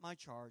kept my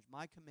charge,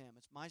 my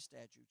commandments, my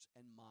statutes,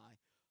 and my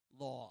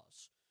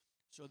laws.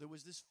 So there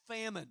was this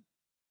famine,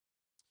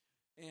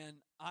 and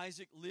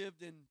Isaac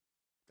lived in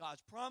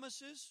God's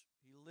promises.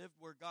 He lived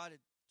where God had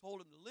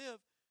told him to live,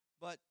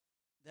 but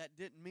that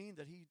didn't mean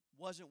that he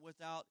wasn't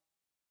without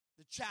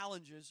the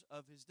challenges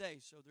of his day.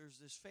 So there's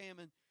this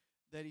famine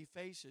that he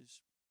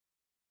faces.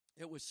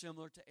 It was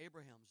similar to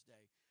Abraham's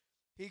day.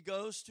 He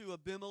goes to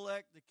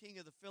Abimelech, the king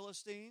of the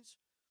Philistines.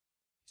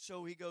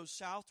 So he goes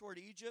south toward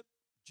Egypt,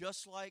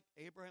 just like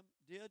Abraham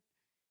did.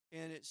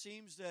 And it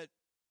seems that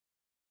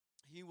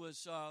he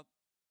was,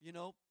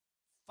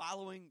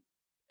 following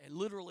It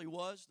literally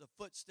was the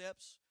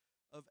footsteps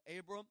of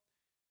Abram.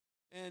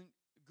 And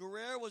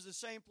Gerar was the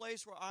same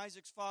place where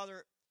Isaac's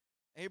father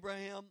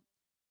Abraham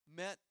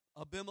met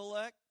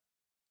Abimelech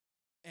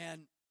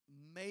and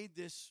made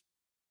this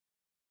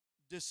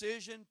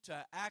decision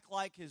to act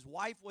like his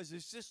wife was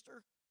his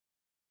sister.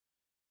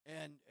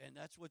 And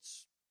that's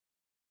what's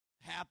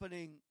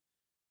happening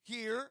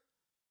here.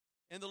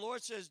 And the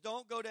Lord says,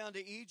 don't go down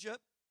to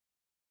Egypt,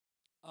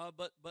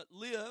 but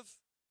live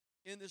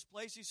in this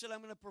place. He said, I'm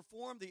going to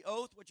perform the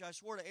oath which I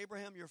swore to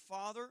Abraham your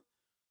father.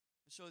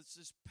 So it's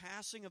this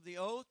passing of the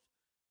oath.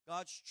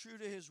 God's true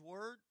to his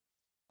word.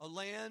 A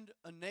land,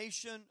 a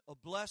nation, a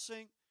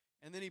blessing.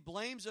 And then he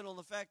blames it on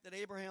the fact that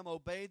Abraham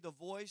obeyed the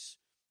voice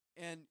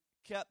and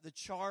kept the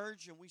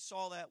charge. And we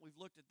saw that. We've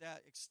looked at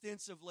that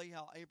extensively,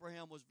 how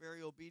Abraham was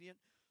very obedient.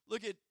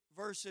 Look at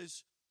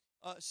verses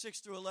 6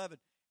 through 11.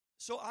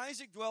 So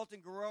Isaac dwelt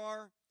in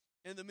Gerar,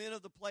 and the men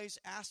of the place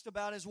asked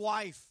about his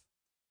wife.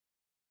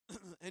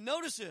 And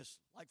notice this,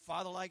 like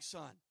father, like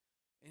son.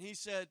 And he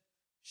said,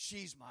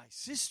 she's my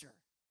sister.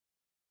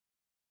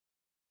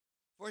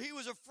 For he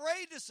was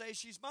afraid to say,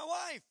 she's my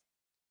wife,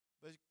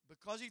 but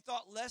because he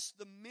thought, lest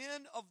the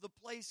men of the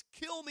place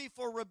kill me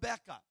for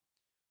Rebekah,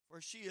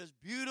 for she is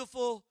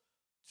beautiful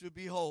to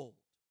behold.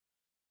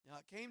 Now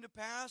it came to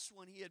pass,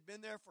 when he had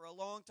been there for a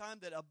long time,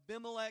 that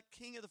Abimelech,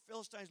 king of the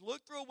Philistines,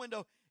 looked through a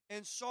window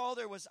and saw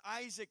there was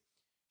Isaac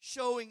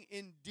showing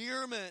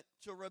endearment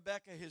to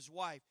Rebekah, his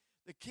wife.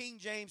 The King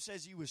James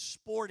says he was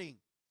sporting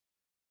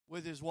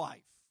with his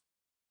wife.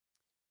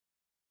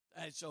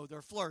 And so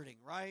they're flirting,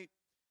 right?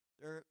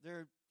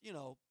 They're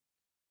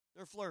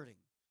flirting.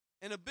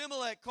 And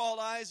Abimelech called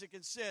Isaac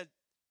and said,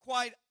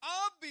 quite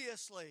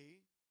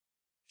obviously,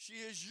 she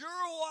is your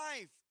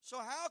wife. So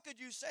how could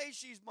you say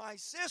she's my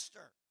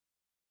sister?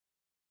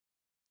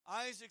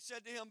 Isaac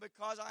said to him,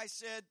 because I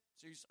said,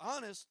 she's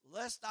honest,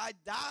 lest I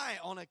die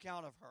on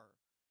account of her.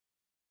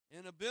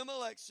 And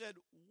Abimelech said,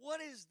 what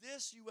is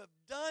this you have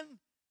done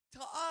to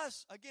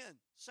us? Again,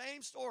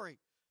 same story.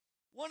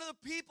 One of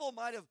the people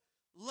might have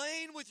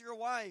lain with your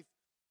wife,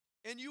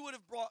 and you would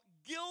have brought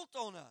guilt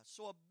on us.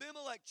 So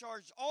Abimelech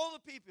charged all the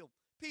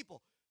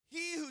people,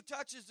 he who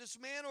touches this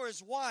man or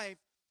his wife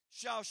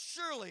shall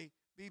surely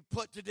be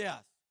put to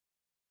death.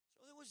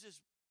 So there was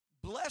this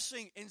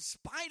blessing in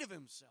spite of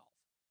himself.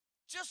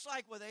 Just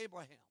like with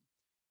Abraham.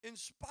 In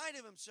spite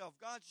of himself,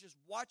 God's just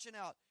watching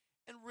out.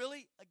 And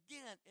really,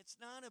 again, it's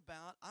not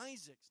about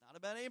Isaac. It's not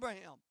about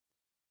Abraham.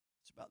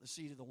 It's about the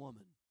seed of the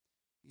woman.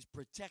 He's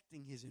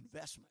protecting his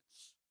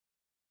investments.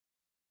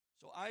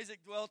 So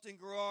Isaac dwelt in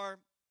Gerar.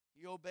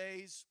 He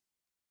obeys.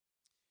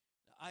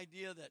 The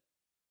idea that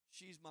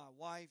she's my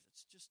wife,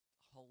 it's just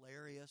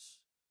hilarious.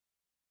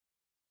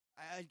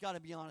 I got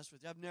to be honest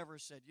with you. I've never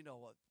said,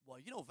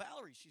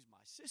 Valerie, she's my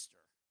sister.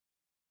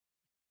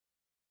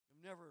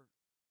 I've never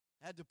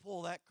had to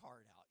pull that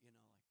card out,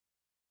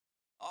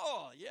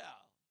 oh, yeah,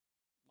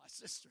 my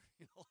sister,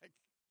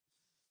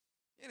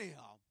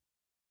 anyhow,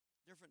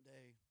 different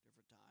day,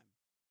 different time.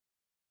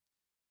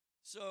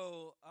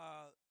 So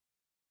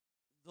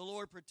the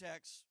Lord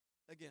protects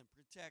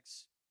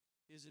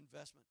his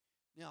investment.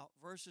 Now,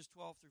 verses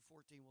 12 through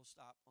 14, we'll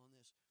stop on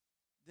this.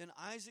 Then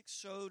Isaac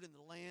sowed in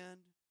the land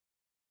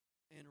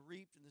and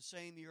reaped in the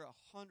same year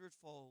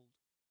 100-fold,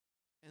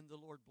 and the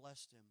Lord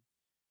blessed him.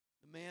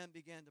 The man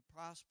began to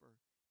prosper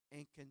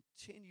and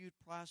continued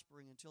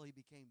prospering until he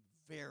became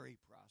very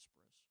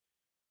prosperous.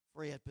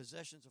 For he had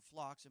possessions of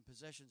flocks and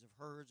possessions of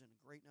herds and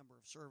a great number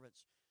of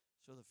servants.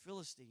 So the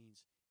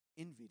Philistines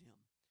envied him.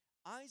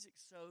 Isaac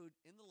sowed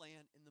in the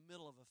land in the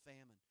middle of a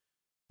famine.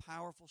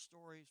 Powerful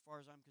story as far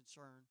as I'm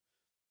concerned,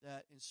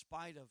 that in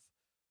spite of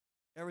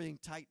everything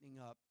tightening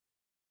up,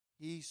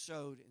 he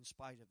sowed in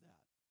spite of that.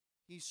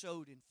 He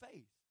sowed in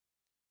faith.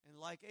 And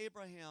like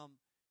Abraham,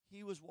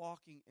 he was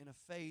walking in a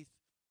faith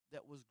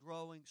that was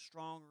growing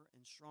stronger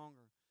and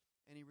stronger.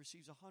 And he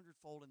receives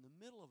 100-fold in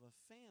the middle of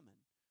a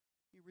famine.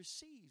 He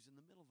receives in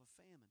the middle of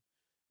a famine.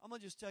 I'm going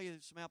to just tell you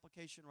some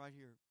application right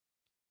here.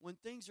 When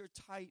things are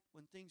tight,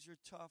 when things are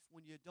tough,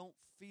 when you don't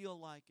feel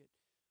like it,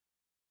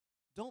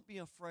 don't be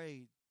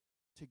afraid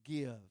to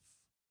give.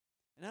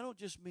 And I don't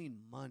just mean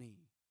money.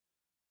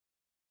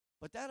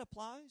 But that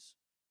applies.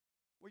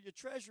 Where your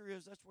treasure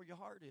is, that's where your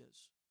heart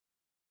is.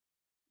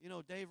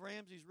 Dave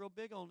Ramsey's real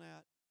big on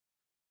that.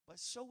 But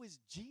so is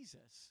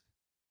Jesus.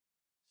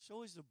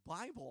 So is the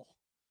Bible.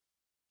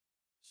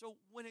 So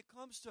when it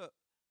comes to,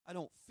 I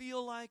don't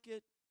feel like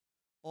it,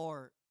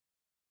 or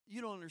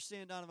you don't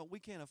understand, Donovan, we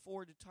can't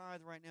afford to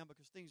tithe right now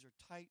because things are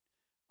tight.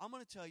 I'm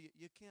going to tell you,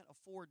 you can't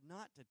afford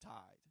not to tithe.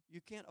 You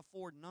can't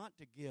afford not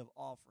to give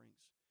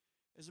offerings.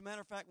 As a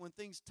matter of fact, when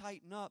things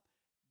tighten up,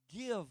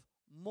 give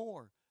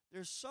more.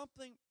 There's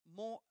something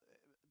more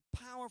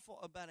powerful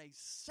about a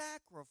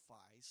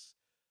sacrifice,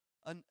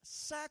 a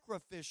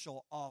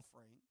sacrificial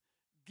offering,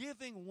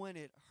 giving when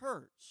it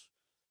hurts.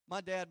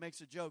 My dad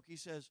makes a joke. He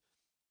says,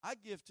 I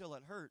give till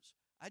it hurts.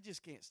 I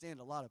just can't stand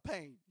a lot of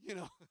pain,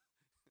 And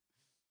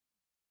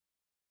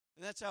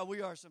that's how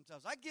we are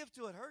sometimes. I give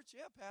till it hurts,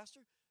 yeah,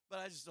 Pastor, But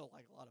I just don't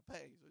like a lot of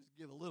pain. So just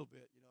give a little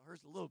bit. It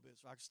hurts a little bit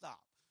so I can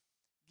stop.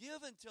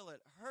 Give until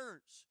it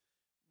hurts,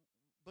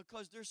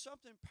 because there's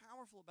something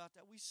powerful about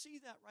that. We see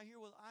that right here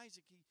with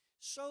Isaac. He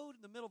sowed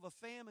in the middle of a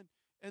famine,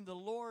 and the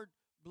Lord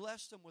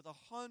blessed him with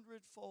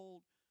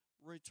 100-fold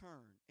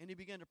return. And he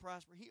began to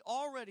prosper. He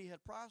already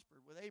had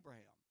prospered with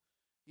Abraham.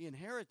 He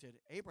inherited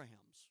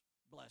Abraham's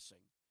blessing.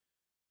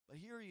 But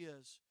here he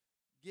is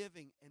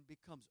giving and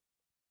becomes.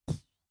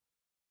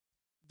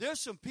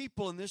 There's some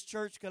people in this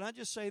church, can I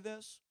just say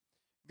this?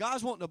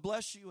 God's wanting to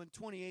bless you in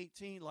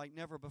 2018 like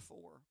never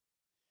before.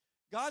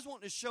 God's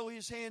wanting to show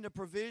his hand of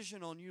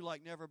provision on you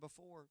like never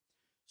before.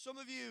 Some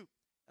of you,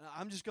 and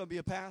I'm just going to be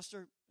a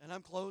pastor, and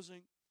I'm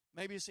closing.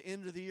 Maybe it's the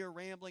end of the year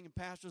rambling, and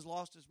pastor's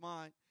lost his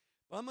mind.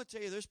 But I'm going to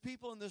tell you, there's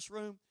people in this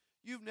room,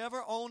 you've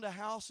never owned a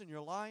house in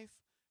your life.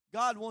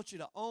 God wants you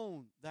to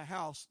own the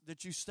house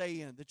that you stay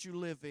in, that you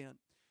live in.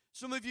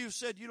 Some of you have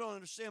said, you don't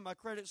understand, my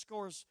credit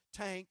score's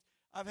tanked.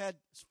 I've had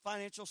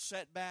financial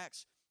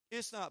setbacks.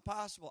 It's not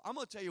possible. I'm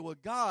going to tell you,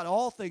 with God,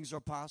 all things are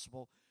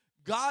possible.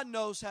 God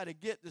knows how to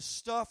get the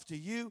stuff to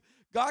you.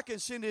 God can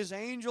send his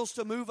angels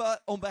to move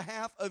on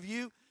behalf of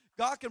you.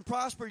 God can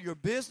prosper your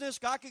business.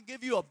 God can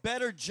give you a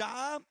better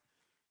job.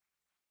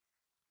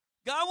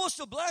 God wants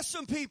to bless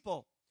some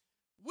people.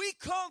 We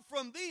come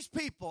from these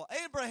people,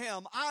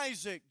 Abraham,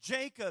 Isaac,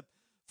 Jacob,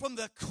 from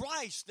the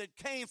Christ that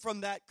came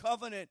from that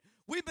covenant.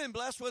 We've been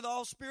blessed with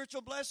all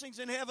spiritual blessings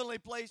in heavenly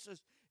places.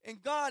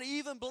 And God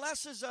even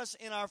blesses us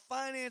in our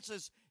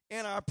finances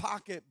and our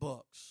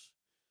pocketbooks.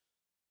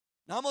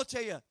 Now, I'm going to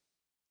tell you,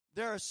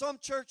 there are some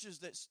churches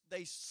that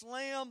they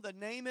slam the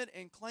name it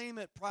and claim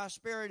it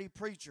prosperity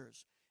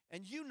preachers.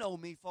 And you know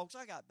me, folks,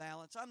 I got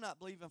balance. I'm not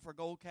believing for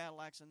gold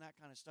Cadillacs and that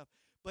kind of stuff.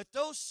 But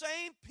those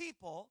same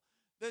people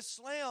that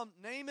slam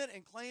name it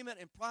and claim it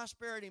and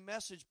prosperity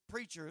message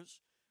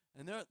preachers,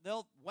 and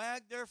they'll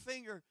wag their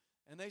finger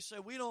and they say,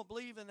 we don't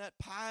believe in that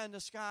pie in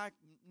the sky,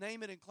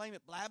 name it and claim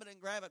it, blab it and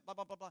grab it, blah,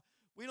 blah, blah, blah.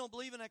 We don't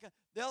believe in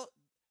that.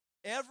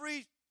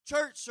 Every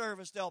church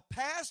service, they'll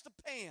pass the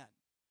pan.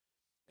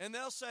 And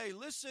they'll say,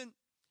 listen,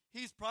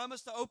 he's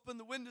promised to open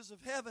the windows of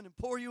heaven and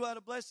pour you out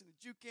a blessing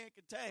that you can't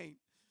contain.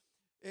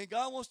 And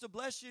God wants to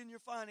bless you in your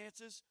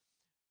finances.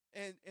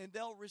 And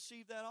they'll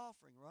receive that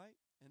offering, right?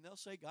 And they'll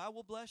say, God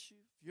will bless you.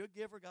 If you're a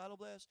giver, God will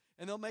bless.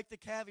 And they'll make the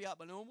caveat,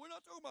 but no, we're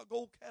not talking about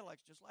gold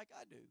Cadillacs just like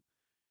I do.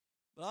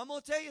 But I'm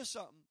going to tell you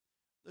something.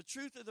 The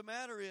truth of the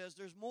matter is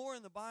there's more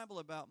in the Bible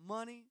about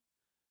money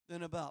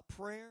than about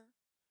prayer.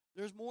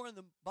 There's more in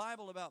the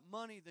Bible about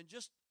money than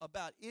just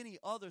about any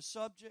other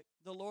subject.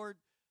 The Lord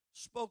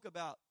spoke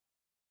about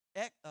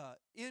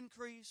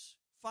increase,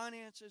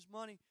 finances,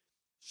 money,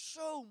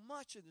 so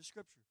much in the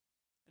Scripture.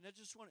 And I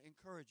just want to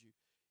encourage you.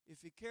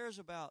 If he cares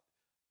about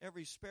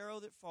every sparrow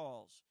that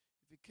falls,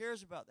 if he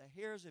cares about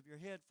the hairs of your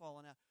head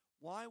falling out,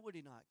 why would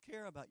he not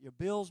care about your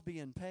bills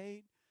being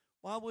paid?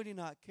 Why would he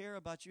not care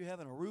about you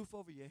having a roof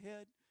over your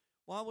head?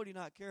 Why would he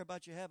not care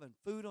about you having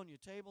food on your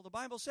table? The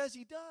Bible says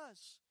he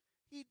does.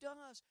 He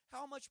does.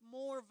 How much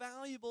more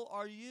valuable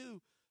are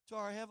you to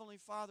our Heavenly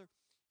Father?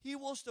 He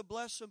wants to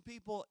bless some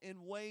people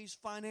in ways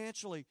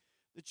financially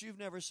that you've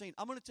never seen.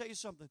 I'm going to tell you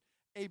something.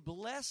 A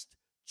blessed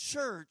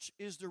church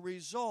is the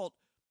result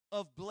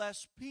of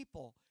blessed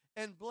people.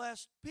 And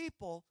blessed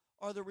people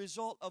are the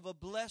result of a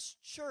blessed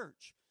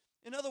church.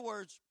 In other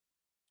words,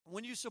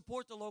 when you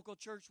support the local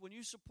church, when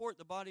you support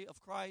the body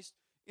of Christ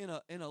in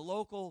a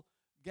local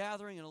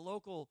gathering, in a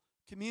local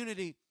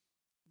community,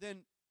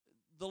 then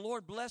the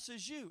Lord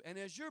blesses you. And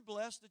as you're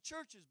blessed, the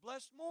church is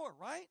blessed more,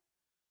 right?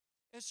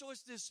 And so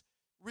it's this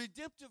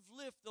redemptive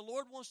lift. The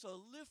Lord wants to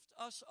lift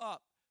us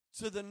up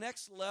to the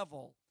next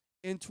level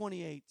in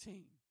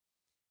 2018.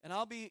 And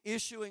I'll be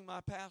issuing my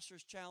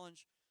pastor's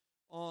challenge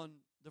on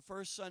the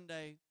first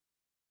Sunday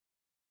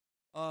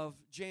of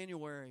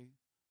January,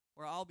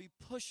 where I'll be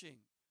pushing.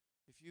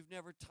 If you've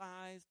never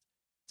tithed,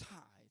 tithe.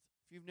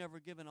 If you've never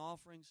given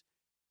offerings,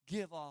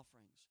 give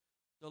offerings.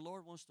 The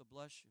Lord wants to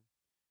bless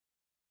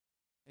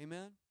you.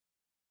 Amen?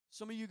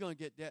 Some of you are going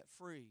to get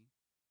debt-free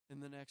in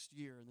the next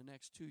year, in the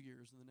next 2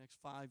 years, in the next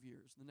 5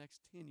 years, in the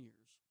next 10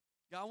 years.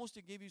 God wants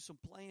to give you some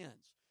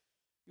plans.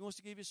 He wants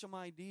to give you some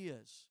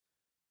ideas.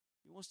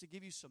 He wants to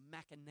give you some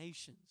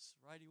machinations,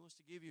 right? He wants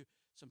to give you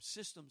some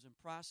systems and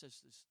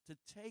processes to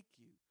take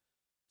you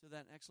to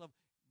that next level.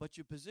 But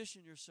you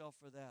position yourself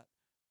for that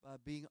by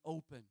being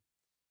open.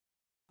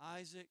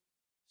 Isaac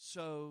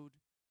sowed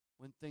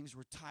when things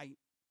were tight,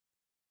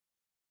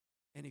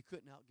 and he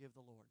couldn't outgive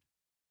the Lord.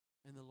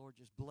 And the Lord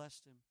just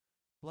blessed him,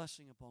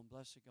 blessing upon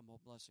blessing upon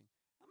blessing.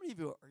 How many of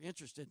you are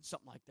interested in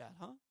something like that,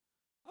 huh?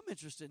 I'm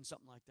interested in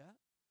something like that.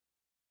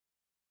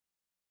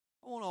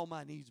 I want all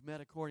my needs met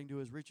according to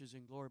his riches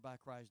in glory by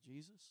Christ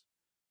Jesus.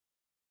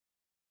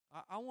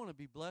 I want to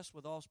be blessed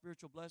with all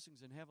spiritual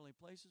blessings in heavenly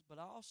places, but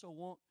I also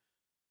want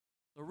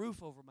the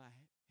roof over my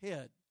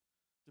head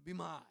to be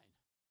mine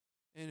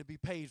and to be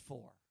paid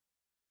for.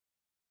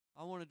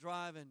 I want to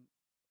drive in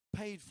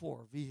paid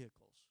for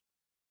vehicles.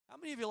 How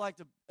many of you like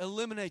to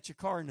eliminate your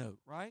car note,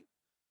 right?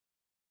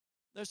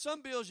 There's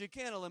some bills you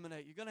can't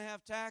eliminate. You're going to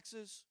have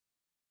taxes.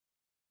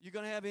 You're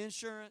going to have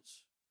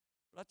insurance.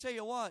 But I tell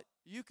you what,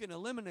 you can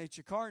eliminate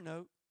your car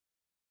note.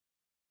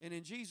 And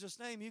in Jesus'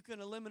 name, you can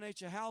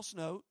eliminate your house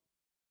note.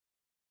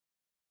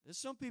 There's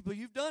some people,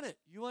 you've done it.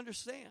 You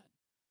understand.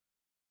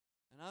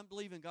 And I'm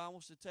believing God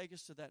wants to take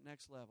us to that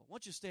next level. Why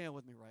don't you stand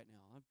with me right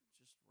now? I'm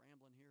just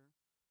rambling here.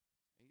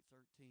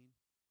 8:13.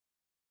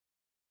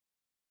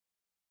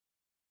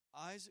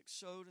 Isaac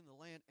sowed in the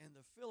land, and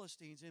the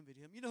Philistines envied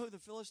him. You know who the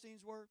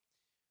Philistines were?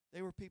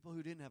 They were people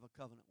who didn't have a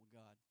covenant with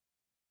God.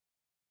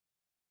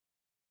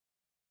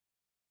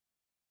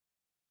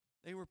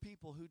 They were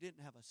people who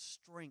didn't have a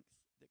strength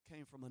that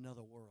came from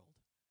another world.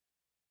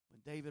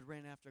 When David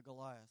ran after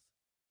Goliath,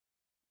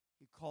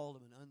 he called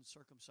him an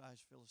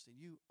uncircumcised Philistine.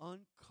 You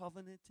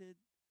uncovenanted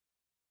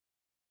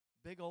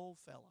big old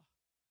fella.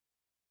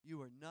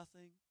 You are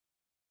nothing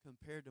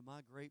compared to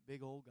my great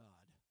big old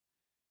God.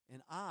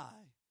 And I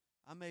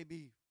may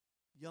be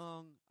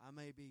young, I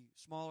may be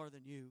smaller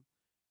than you,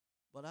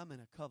 but I'm in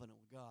a covenant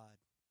with God.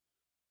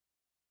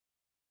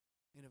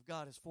 And if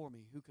God is for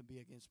me, who can be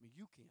against me?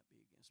 You can't be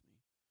against me.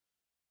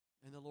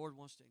 And the Lord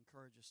wants to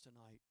encourage us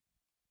tonight.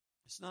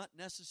 It's not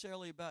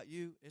necessarily about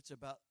you, it's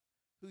about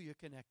who you're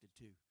connected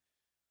to.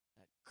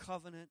 That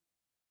covenant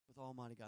with Almighty God.